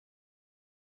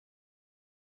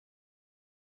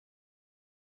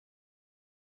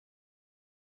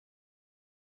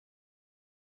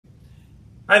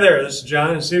Hi there, this is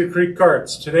John at Cedar Creek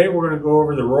Karts. Today we're going to go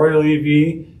over the Royal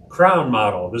EV Crown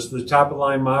model. This is the top of the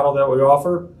line model that we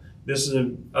offer. This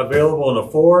is available in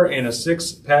a 4 and a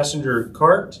 6 passenger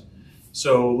cart.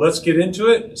 So let's get into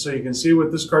it so you can see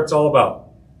what this cart's all about.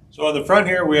 So on the front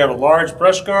here we have a large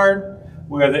brush guard.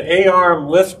 We have the A-arm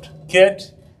lift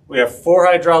kit. We have 4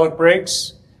 hydraulic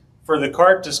brakes for the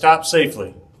cart to stop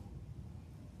safely.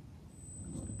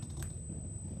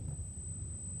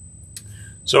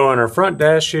 So on our front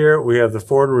dash here, we have the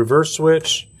forward reverse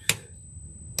switch,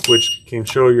 which can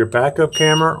show your backup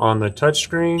camera on the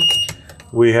touchscreen.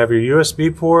 We have your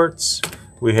USB ports.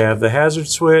 We have the hazard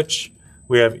switch.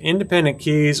 We have independent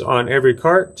keys on every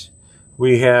cart.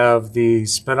 We have the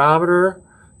speedometer,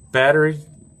 battery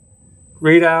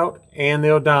readout, and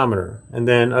the odometer. And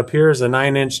then up here is a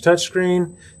 9-inch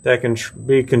touchscreen that can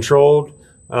be controlled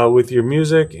with your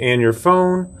music and your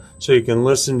phone, so you can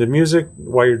listen to music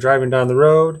while you're driving down the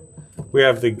road. We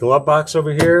have the glove box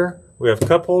over here. We have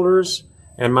cup holders,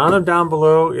 and mounted down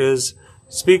below is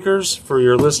speakers for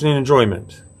your listening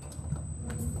enjoyment.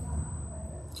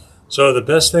 So the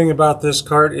best thing about this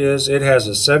cart is it has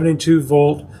a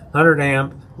 72-volt,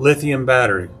 100-amp lithium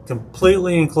battery,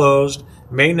 completely enclosed,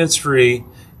 maintenance-free.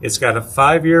 It's got a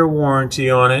 5-year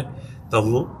warranty on it. The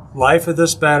life of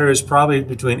this battery is probably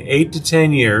between 8 to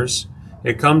 10 years.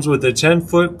 It comes with a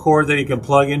 10-foot cord that you can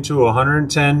plug into a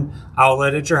 110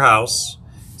 outlet at your house.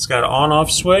 It's got an on-off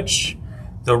switch.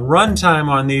 The runtime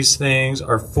on these things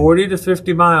are 40 to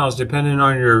 50 miles depending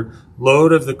on your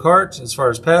load of the cart as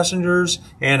far as passengers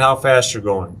and how fast you're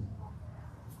going.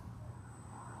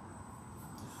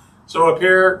 So up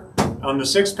here on the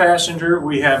 6th passenger,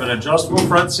 we have an adjustable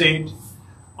front seat.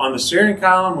 On the steering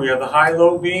column, we have the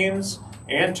high-low beams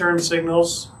and turn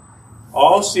signals.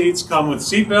 All seats come with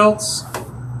seat belts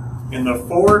in the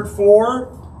forward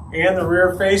 4 and the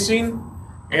rear facing.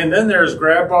 And then there's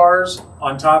grab bars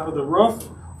on top of the roof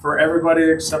for everybody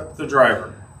except the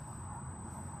driver.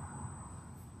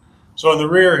 So in the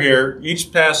rear here,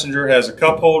 each passenger has a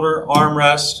cup holder,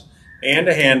 armrest, and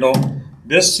a handle.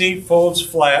 This seat folds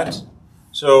flat,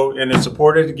 and it's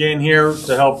supported again here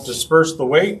to help disperse the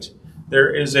weight.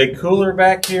 There is a cooler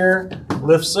back here,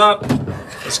 lifts up.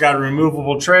 It's got a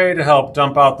removable tray to help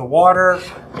dump out the water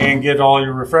and get all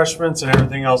your refreshments and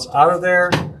everything else out of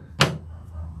there.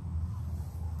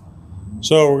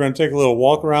 So we're going to take a little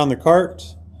walk around the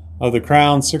cart of the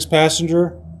Crown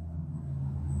 6-passenger.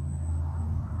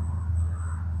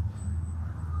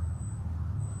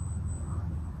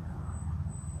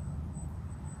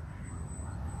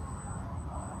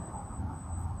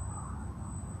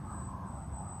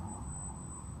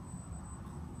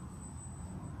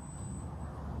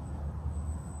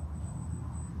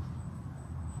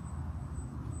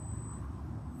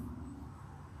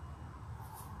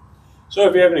 So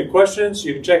if you have any questions,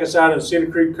 you can check us out at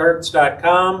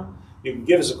cedarcreekkarts.com. You can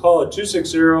give us a call at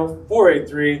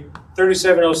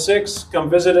 260-483-3706. Come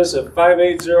visit us at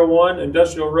 5801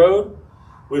 Industrial Road.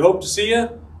 We hope to see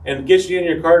you and get you in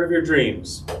your cart of your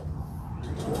dreams.